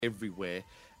everywhere,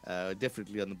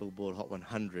 definitely on the Billboard Hot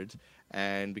 100,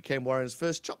 and became Warren's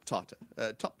first chart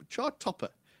topper.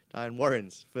 Diane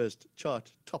Warren's first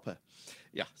chart topper.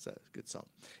 Yeah, so good song.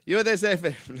 You're there,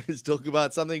 FM. Let's talk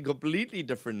about something completely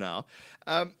different now.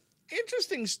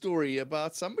 Interesting story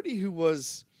about somebody who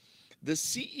was the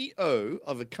CEO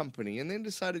of a company and then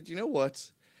decided, you know what,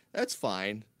 that's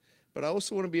fine, but I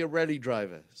also want to be a rally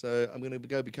driver. So I'm going to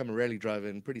go become a rally driver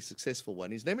and a pretty successful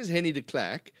one. His name is Hennie de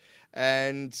Klerk,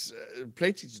 and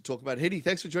plenty to talk about. Hennie,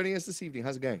 thanks for joining us this evening.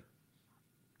 How's it going?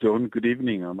 John, good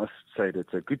evening. I must say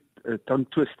that's a good tongue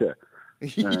twister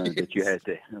that you had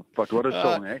there. But what a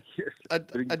song, eh? Yes. I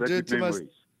Brings do back it good to memories.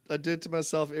 I do it to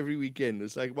myself every weekend.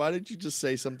 It's like, why don't you just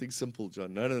say something simple,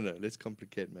 John? No. Let's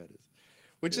complicate matters.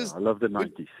 Which Yeah, is I love the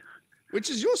which, 90s. which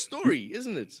is your story,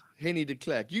 isn't it, Hennie de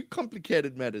Klerk? You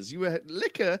complicated matters. You were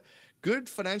lekker, good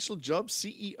financial job,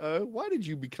 CEO. Why did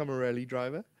you become a rally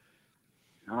driver?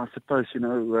 I suppose,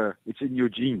 it's in your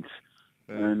genes.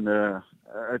 Uh, And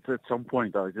at some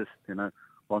point, I just,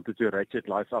 wanted to ratchet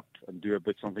life up and do a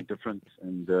bit something different.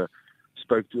 And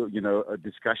spoke to, a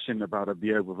discussion about a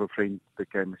beer with a friend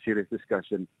became a serious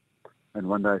discussion. And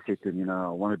one day I said to him, I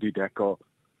want to do Dakar.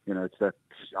 It's that,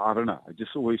 I don't know. I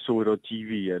just always saw it on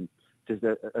TV and just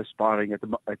aspiring. At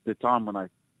the time when I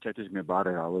chatted to me about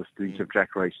it, I was doing some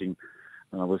track racing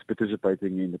and I was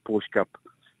participating in the Porsche Cup.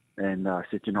 And I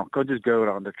said, I can't just go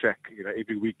around the track,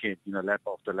 every weekend, lap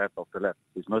after lap after lap.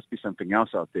 There must be something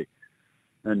else out there.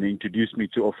 And they introduced me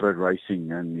to off-road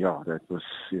racing, and that was,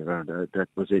 that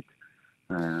was it.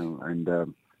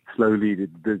 Slowly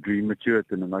the dream matured,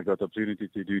 and then I got the opportunity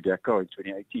to do Dakar in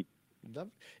 2018.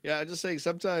 Yeah, I'm just saying.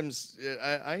 Sometimes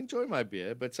I enjoy my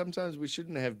beer, but sometimes we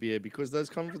shouldn't have beer because those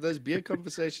beer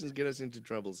conversations get us into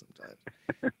trouble sometimes.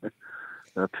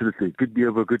 Absolutely, good beer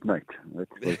of a good mate.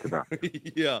 That's what it's about.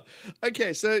 Yeah.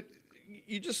 Okay, so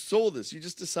you just saw this. You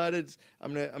just decided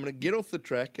I'm gonna get off the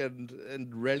track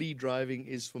and rally driving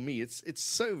is for me. It's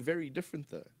so very different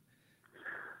though.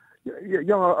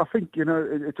 Yeah. I think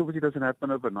it obviously doesn't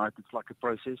happen overnight. It's like a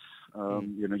process.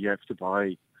 You have to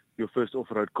buy your first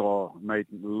off-road car. Made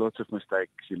lots of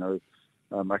mistakes.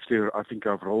 Actually, I think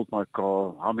I've rolled my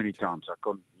car how many times? I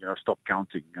can't stop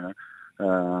counting.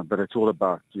 But it's all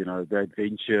about the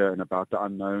adventure and about the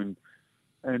unknown.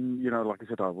 And like I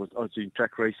said, I was doing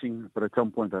track racing, but at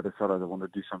some point I decided I want to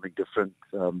do something different.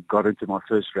 Got into my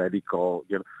first rally car.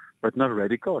 But not a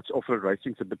rally car. It's off-road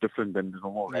racing. It's a bit different than the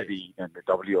normal rally and the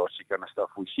WRC kind of stuff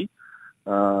we see.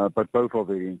 But both are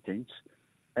very intense.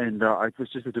 And it was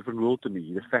just a different world to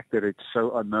me. The fact that it's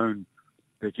so unknown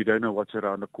that you don't know what's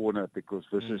around the corner, because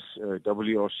this is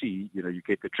WRC, you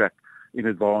get the track in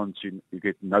advance, you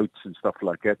get notes and stuff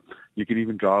like that. You can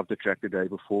even drive the track the day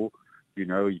before.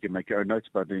 You can make your own notes,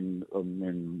 but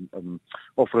in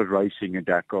off-road racing and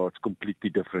Dakar, it's completely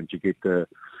different. You get the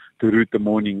route the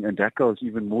morning, and Dakar is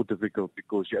even more difficult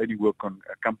because you only work on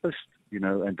a compass,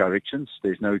 and directions.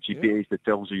 There's no GPS that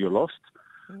tells you you're lost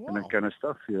and that kind of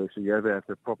stuff. So you have to have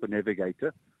a proper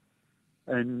navigator.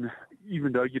 And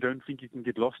even though you don't think you can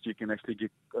get lost, you can actually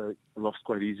get lost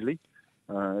quite easily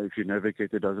if your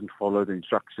navigator doesn't follow the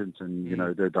instructions and,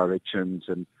 the directions.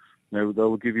 And, they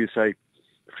will give you, say,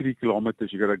 3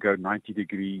 kilometers, you got to go 90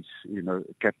 degrees,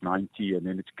 cap 90, and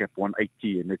then it's cap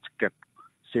 180, and it's cap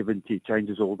 70. It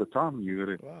changes all the time. You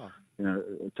got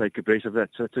to, take a breath of that.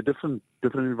 So it's a different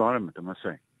environment, I must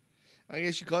say. I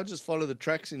guess you can't just follow the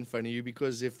tracks in front of you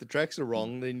because if the tracks are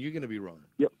wrong, then you're going to be wrong.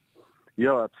 Yep.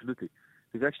 Yeah, absolutely.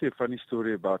 There's actually a funny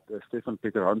story about Stefan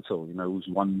Peter Hansel, who's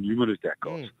won numerous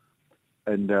Dakars.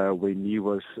 And when he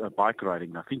was bike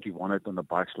riding, I think he won it on the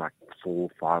bikes like 4,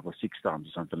 5, or 6 times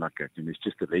or something like that. And he's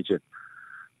just a legend.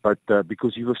 But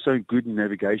because he was so good in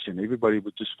navigation, everybody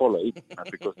would just follow him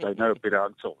because they know Peter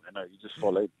Hansel. You just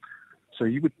follow him. So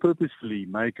he would purposefully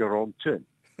make a wrong turn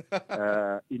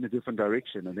in a different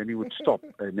direction, and then he would stop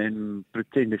and then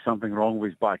pretend there's something wrong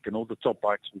with his bike, and all the top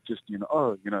bikes would just,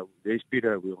 there's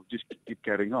Peter, we'll just keep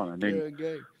carrying on. And then,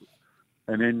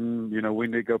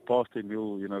 when they go past him,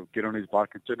 he'll, get on his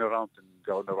bike and turn around and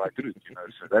go on the right route,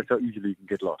 So that's how easily you can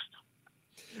get lost.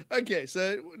 Okay,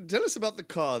 so tell us about the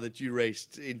car that you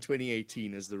raced in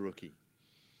 2018 as the rookie.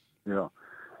 Yeah.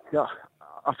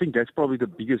 I think that's probably the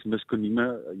biggest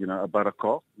misconceivement, about a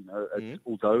car.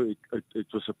 Although it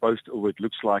was supposed to, or it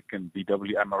looks like a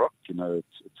VW Amarok, it's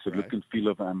the look and feel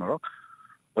of an Amarok.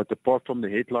 But apart from the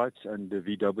headlights and the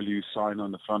VW sign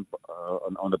on the front,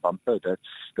 on the bumper,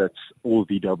 that's all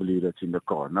VW that's in the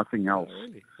car. Nothing else. Oh,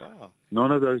 really? Wow.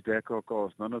 None of those Dakar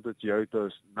cars, none of the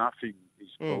Toyotas, nothing is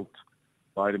built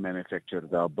by the manufacturer.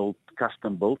 They are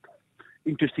custom built.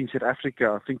 Interesting, South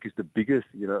Africa, I think, is the biggest.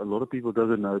 A lot of people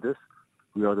doesn't know this.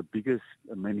 we are the biggest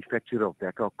manufacturer of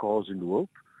Dakar cars in the world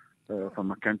from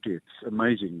my country. It's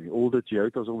amazing. All the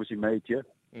Toyotas obviously made here.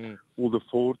 All the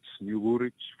Fords, New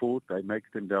Woolwich Ford, they make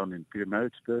them down in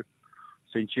Pietermaritzburg.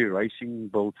 Century Racing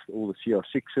built all the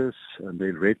CR6s, and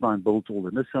then Redline built all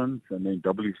the Nissans, and then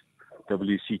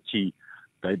WCT,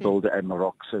 they build the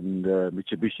Amaroks and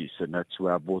Mitsubishis, and that's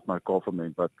where I bought my car from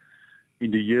them. But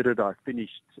in the year that I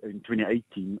finished in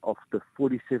 2018, of the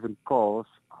 47 cars,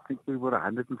 I think we were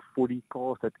 140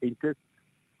 cars that entered.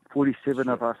 47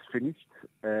 of us finished,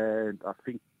 and I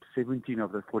think 17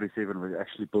 of the 47 were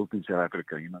actually built in South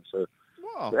Africa. So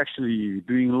Wow. we're actually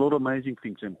doing a lot of amazing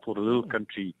things, and for a little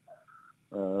country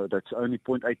that's only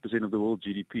 0.8% of the world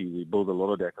GDP, we build a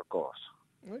lot of Dakar cars.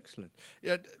 Excellent.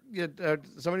 Yeah,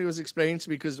 somebody was explaining to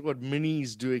me because what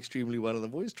minis do extremely well, and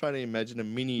I'm always trying to imagine a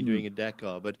mini doing a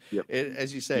Dakar, but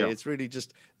as you say, it's really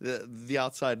just the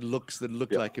outside looks that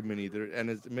look like a mini, and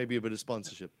it's maybe a bit of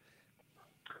sponsorship.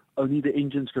 Only the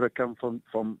engine's got to come from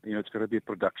it's got to be a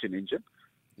production engine.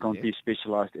 Can't be a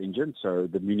specialized engine. So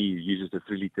the Mini uses the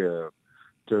 3-liter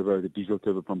turbo, the diesel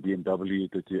turbo from BMW.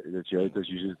 The Toyotas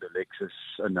uses the Lexus,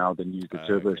 and now they use the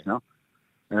turbos now,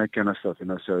 and that kind of stuff.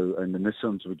 So, and the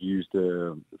Nissans would use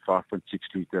the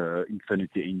 5.6-liter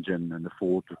Infinity engine, and the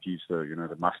Ford would use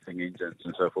the Mustang engines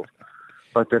and so forth.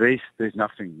 But the rest, there's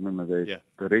nothing. Remember, the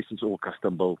rest is all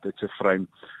custom built. It's a frame.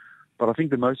 But I think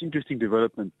the most interesting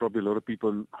development, probably a lot of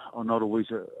people are not always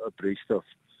abreast of,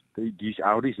 these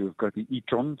Audis who've got the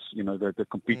e-trons, that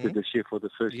competed this year for the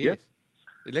first year.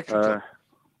 Electric.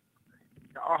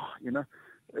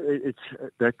 It's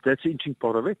that's the interesting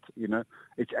part of it.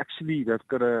 It's actually they've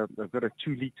got a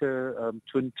 2-liter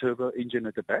twin turbo engine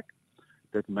at the back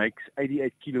that makes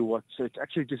 88 kilowatts. So it's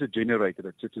actually just a generator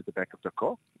that sits at the back of the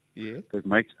car. Yeah. That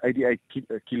makes 88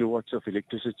 kilowatts of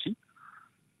electricity,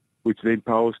 which then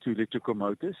powers 2 electrical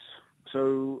motors.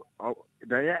 So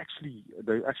they're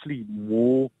actually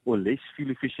more or less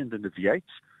fuel efficient than the V8s,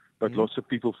 but lots of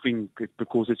people think it's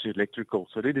because it's electrical.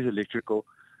 So it is electrical.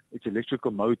 It's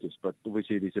electrical motors, but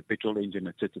obviously there's a petrol engine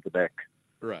that sits at the back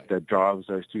that drives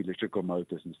those 2 electrical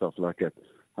motors and stuff like that.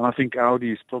 And I think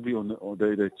Audi is probably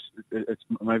it's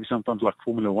maybe sometimes like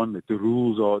Formula One, that the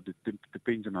rules are,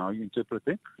 depends on how you interpret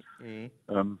them.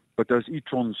 But those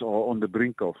e-trons are on the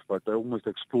brink of, but they're almost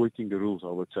exploiting the rules, I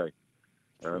would say.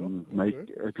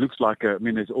 It looks like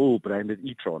it's all branded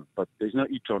e-tron, but there's no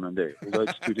e-tron in there. Although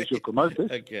it's 2 electrical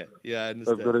motors. Okay, yeah, I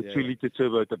understand. They've got a 2-liter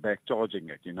turbo at the back charging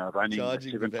it, running at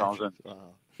 7,000.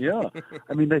 Wow. Yeah,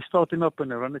 they start them up and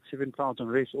they run at 7,000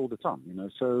 revs all the time.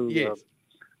 So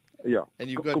yeah. And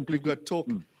you've got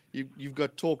torque. You've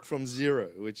got torque from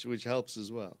zero, which helps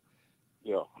as well.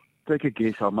 Yeah. Take a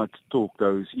guess how much torque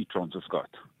those e-trons have got.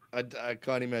 I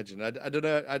can't imagine. I don't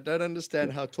know. I don't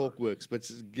understand how torque works, but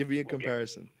give me a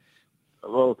comparison.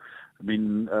 Well,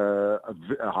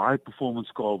 a high performance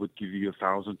car would give you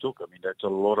 1,000 torque. That's a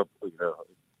lot of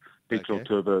petrol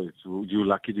turbo. You're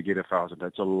lucky to get 1,000.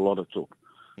 That's a lot of torque.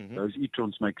 Those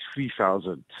e-trons make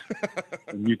 3,000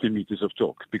 Newton meters of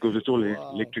torque because it's all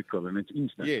electrical and it's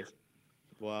instant. Yes.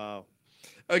 Wow.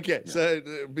 Okay, so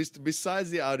besides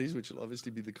the Audis, which will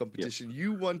obviously be the competition,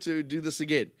 you want to do this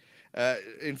again.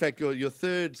 In fact, your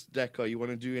third Dakar you want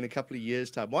to do in a couple of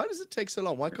years' time. Why does it take so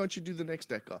long? Why can't you do the next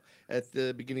Dakar at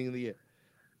the beginning of the year?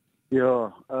 Yeah,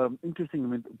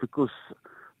 interesting. Because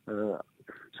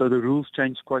so the rules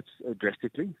changed quite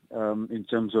drastically in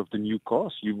terms of the new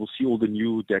cars. You will see all the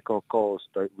new Dakar cars.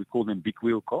 We call them big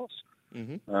wheel cars.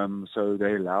 So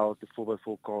they allow the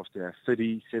 4x4 cars to have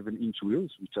 37-inch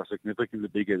wheels, which are significantly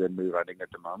bigger than we're running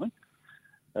at the moment.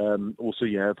 Also,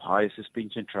 you have higher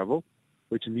suspension travel,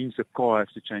 which means the car has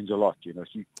to change a lot. So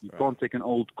you can't take an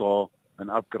old car and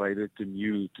upgrade it to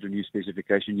the new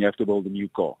specification. You have to build a new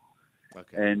car.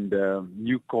 Okay. And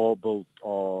new car built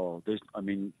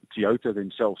Toyota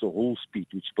themselves, or Hall Speed,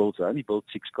 which only built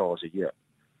 6 cars a year.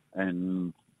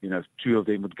 And 2 of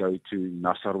them would go to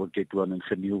Nassar would get one, and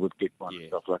Fenil would get one, and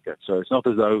stuff like that. So it's not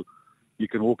as though you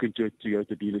can walk into a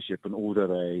Toyota dealership and order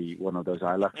one of those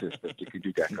Hiluxes that you can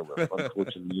do Dakar with,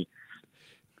 unfortunately.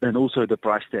 And also the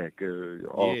price tag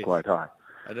are quite high.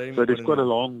 So there's quite a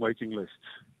long waiting list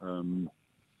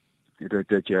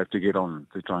that you have to get on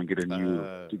to try and get a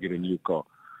new car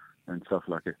and stuff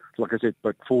like it. Like I said,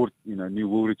 but Ford, new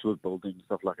Woolwich building and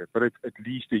stuff like that. But it's at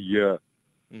least a year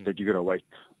that you got to wait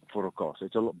for a car. So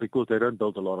it's a lot because they don't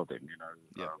build a lot of them.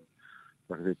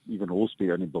 Like I said, even Hall Speed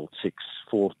only built 6.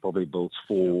 Ford probably builds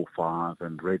 4, 5,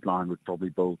 and Redline would probably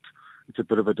build. It's a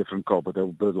bit of a different car, but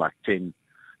they'll build like 10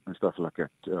 and stuff like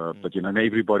that. But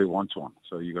everybody wants one,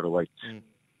 so you got to wait.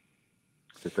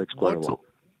 It takes quite a while.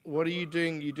 What are you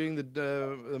doing? You're doing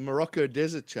the Moroco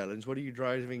Desert Challenge. What are you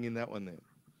driving in that one then?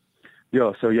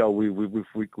 Yeah, so yeah,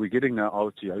 we're getting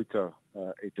our Toyota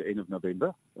at the end of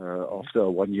November after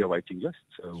a 1-year waiting list.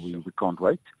 So we can't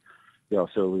wait. Yeah,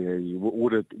 so we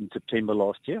ordered in September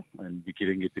last year, and we're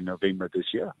getting it in November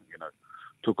this year.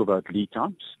 Talk about lead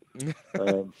times.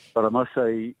 But I must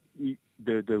say,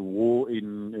 the war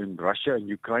in Russia and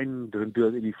Ukraine didn't do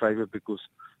us any favor, because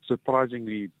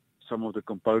surprisingly, some of the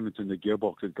components in the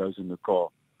gearbox that goes in the car,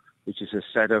 which is a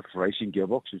SADF racing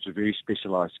gearbox, which is a very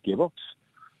specialized gearbox.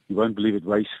 You won't believe it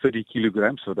weighs 30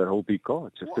 kilograms for that whole big car.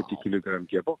 It's a 30-kilogram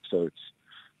gearbox, so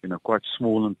it's quite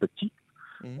small and petite.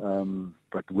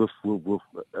 But with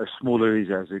as smaller it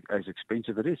is, as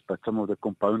expensive it is. But some of the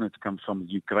components come from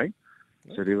Ukraine,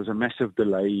 so there was a massive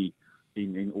delay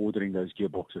in ordering those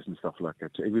gearboxes and stuff like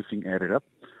that. So everything added up.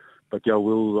 But yeah,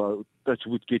 we'll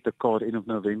would get the car at the end of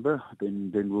November.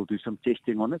 Then we'll do some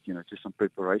testing on it. Just some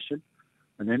preparation.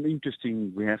 And then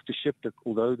interesting, we have to ship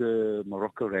although the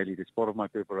Morocco rally, that's part of my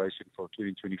preparation for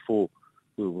 2024,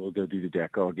 we'll go do the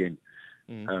Dakar again.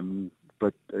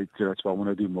 But that's why I want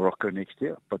to do Morocco next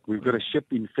year. But we've got to ship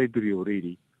in February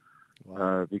already,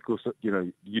 because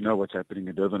you know what's happening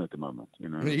in Durban at the moment.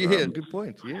 Yeah, good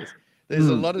point. Yes, there's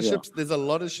a lot of ships. There's a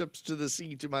lot of ships to the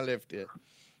sea to my left here.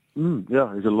 Yeah,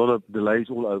 there's a lot of delays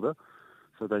all over.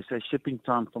 So they say shipping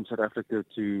time from South Africa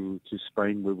to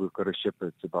Spain, where we've got to ship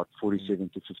it, about 47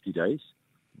 to 50 days.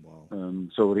 Wow.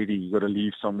 So already you've got to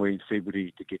leave somewhere in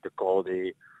February to get the car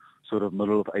there, sort of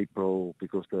middle of April,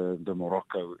 because the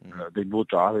Morocco, then we'll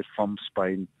drive it from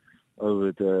Spain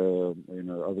over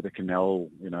the canal,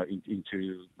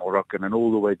 into Morocco, and then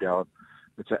all the way down.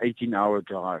 It's an 18-hour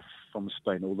drive from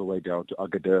Spain all the way down to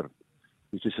Agadir,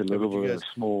 which is a little bit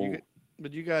small.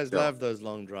 But you guys love those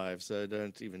long drives, so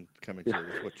don't even come into it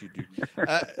with what you do.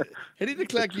 Hennie de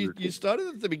Klerk, you started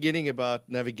at the beginning about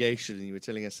navigation, and you were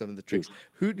telling us some of the tricks.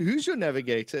 Who's your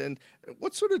navigator, and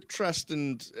what sort of trust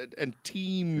and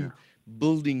team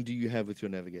building do you have with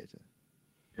your navigator?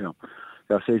 Yeah,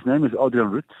 so his name is Adrian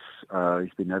Roots.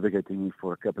 He's been navigating me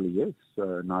for a couple of years.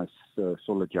 Nice,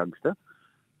 solid youngster.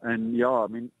 And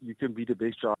you can be the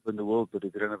best driver in the world, but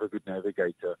if you don't have a good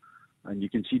navigator, and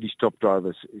you can see these top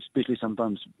drivers, especially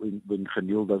sometimes when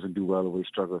Hennie doesn't do well or he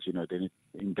struggles, then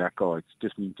in Dakar, it's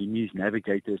just mean to me his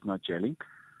navigator is not gelling.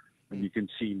 And you can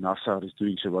see Nassar is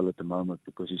doing so well at the moment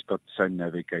because he's got the same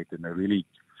navigator, and they really,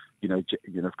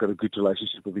 have got a good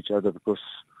relationship with each other, because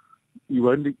you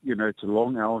only, it's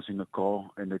long hours in the car,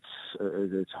 and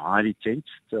it's highly tensed.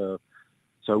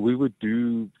 So we would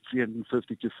do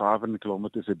 350 to 500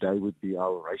 kilometers a day would be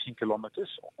our racing kilometers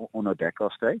on a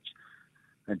Dakar stage.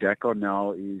 And Dakar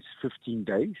now is 15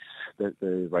 days,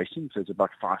 the racing, so it's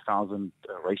about 5,000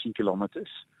 racing kilometers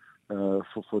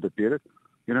for the period.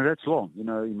 That's long.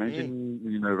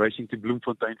 Imagine, racing to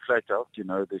Bloemfontein flat out.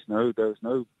 There's no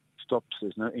stops,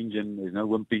 there's no engine, there's no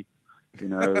wimpy,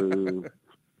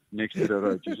 next to the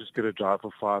road. You just got to drive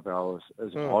for 5 hours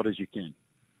as hard as you can.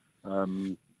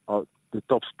 The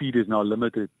top speed is now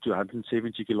limited to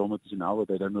 170 kilometers an hour.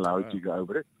 They don't allow you to go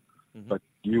over it. But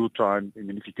you will try and,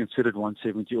 if you consider it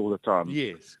 170 all the time.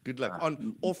 Yes, good luck.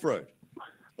 On off-road.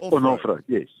 On off-road,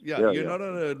 yes. Yeah, you're not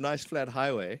on a nice flat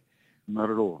highway. Not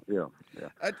at all, yeah.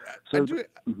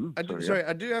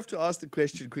 I do have to ask the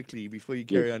question quickly before you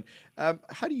carry on.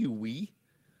 How do you wee?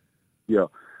 Yeah,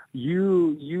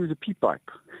 you use a pee pipe.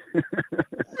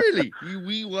 Really? You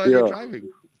wee while you're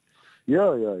driving? Yeah.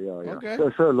 Okay.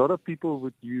 So a lot of people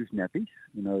would use nappies,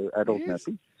 adult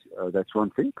nappies. That's one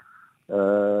thing.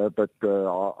 But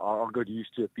I got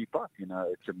used to a pee pipe.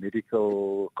 It's a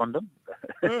medical condom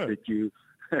that you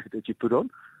put on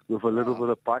with a little bit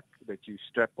of pipe that you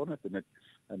strap on it, and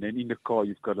then in the car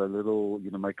you've got a little,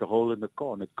 make a hole in the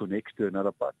car, and it connects to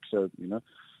another pipe. So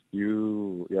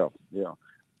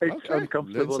It's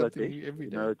uncomfortable at times.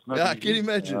 It's not easy. I can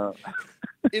imagine.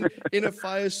 In a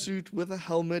fire suit with a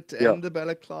helmet and the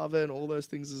balaclava and all those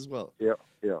things as well. Yeah.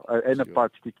 And a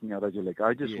pipe sticking out of your leg.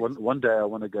 I just one day I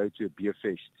want to go to a beer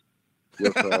fest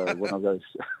with one of those,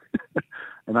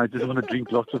 and I just want to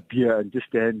drink lots of beer and just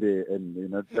stand there and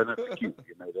don't have to queue.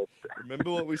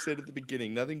 Remember what we said at the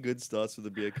beginning: nothing good starts with a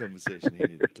beer conversation.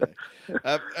 Hennie de Klerk.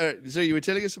 So you were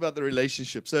telling us about the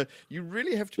relationship. So you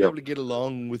really have to be able to get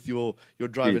along with your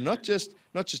driver, not just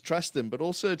trust them, but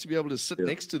also to be able to sit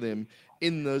next to them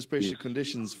in those pressure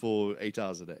conditions for 8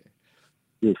 hours a day.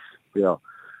 Yes, yeah.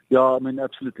 I mean,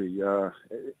 absolutely. You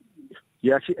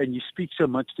actually, and you speak so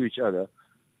much to each other.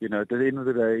 At the end of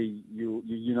the day,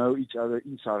 you know each other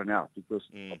inside and out, because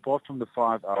apart from the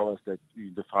 5 hours the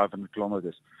 500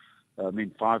 kilometers,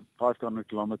 500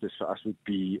 kilometers for us would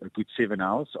be a good 7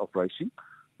 hours of racing.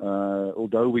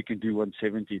 although we can do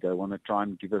 170, they want to try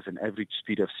and give us an average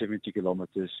speed of 70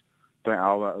 kilometers per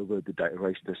hour over the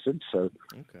race distance. So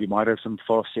you might have some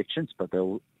fast sections, but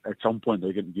they'll at some point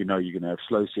they're going, you're going to have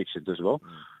slow sections as well,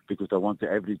 because they want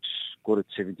to average, call it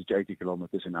 70 to 80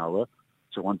 kilometers an hour.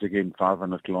 So once again,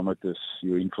 500 kilometers,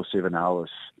 you're in for 7 hours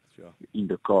in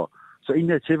the car. So in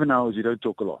that 7 hours, you don't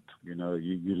talk a lot. You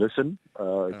listen.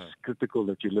 It's critical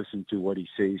that you listen to what he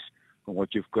says and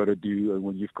what you've got to do and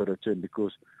when you've got to turn,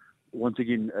 because once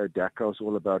again, Dakar is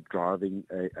all about driving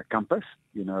a compass.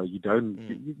 You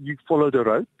don't, you follow the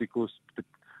road, because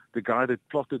the guy that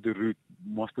plotted the route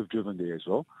must have driven there as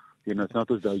well. It's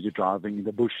not as though you're driving in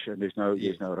the bush and there's no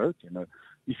road.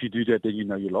 If you do that, then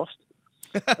you're lost.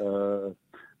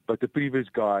 But the previous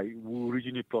guy who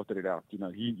originally plotted it out,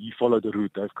 he followed the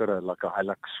route. They've got a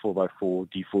Hilux 4x4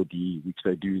 D4D, which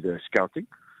they do the scouting.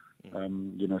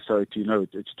 So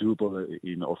it's doable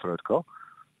in an off-road car.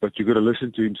 But you've got to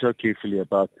listen to him so carefully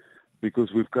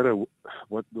because we've got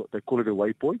what they call it a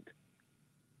waypoint.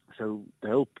 So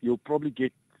you'll probably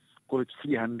get, call it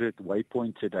 300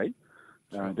 waypoints a day.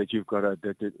 That you've got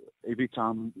that every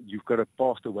time you've got to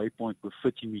pass the waypoint with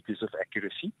 30 meters of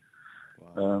accuracy.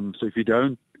 Wow. So if you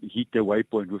don't hit the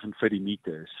waypoint within 30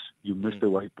 meters, you miss the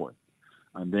waypoint,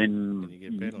 and then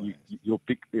you'll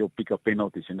pick up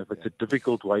penalties. And if it's a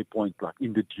difficult waypoint, like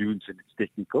in the dunes and it's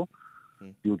technical,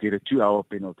 you'll get a 2-hour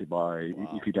penalty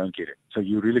if you don't get it. So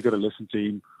you really got to listen to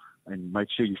him and make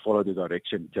sure you follow the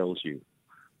direction he tells you.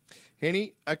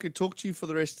 Hennie, I could talk to you for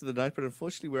the rest of the night, but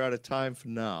unfortunately we're out of time for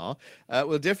now.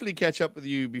 We'll definitely catch up with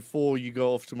you before you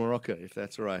go off to Morocco, if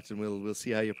that's all right, and we'll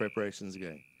see how your preparations are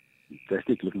going.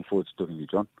 Fantastic. Looking forward to talking to you,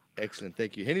 John. Excellent.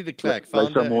 Thank you. Hennie de Klerk,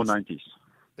 founder. Play some more 90s.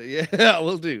 Yeah,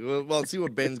 we'll do. We'll see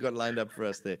what Ben's got lined up for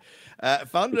us there.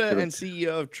 Founder and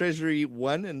CEO of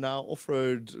TreasuryONE, and now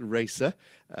off-road racer.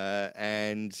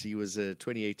 And he was a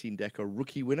 2018 Dakar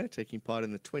rookie winner, taking part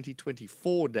in the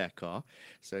 2024 Dakar.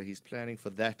 So he's planning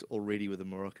for that already with the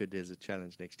Moroco Desert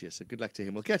Challenge next year. So good luck to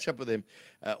him. We'll catch up with him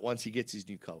once he gets his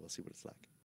new car. We'll see what it's like.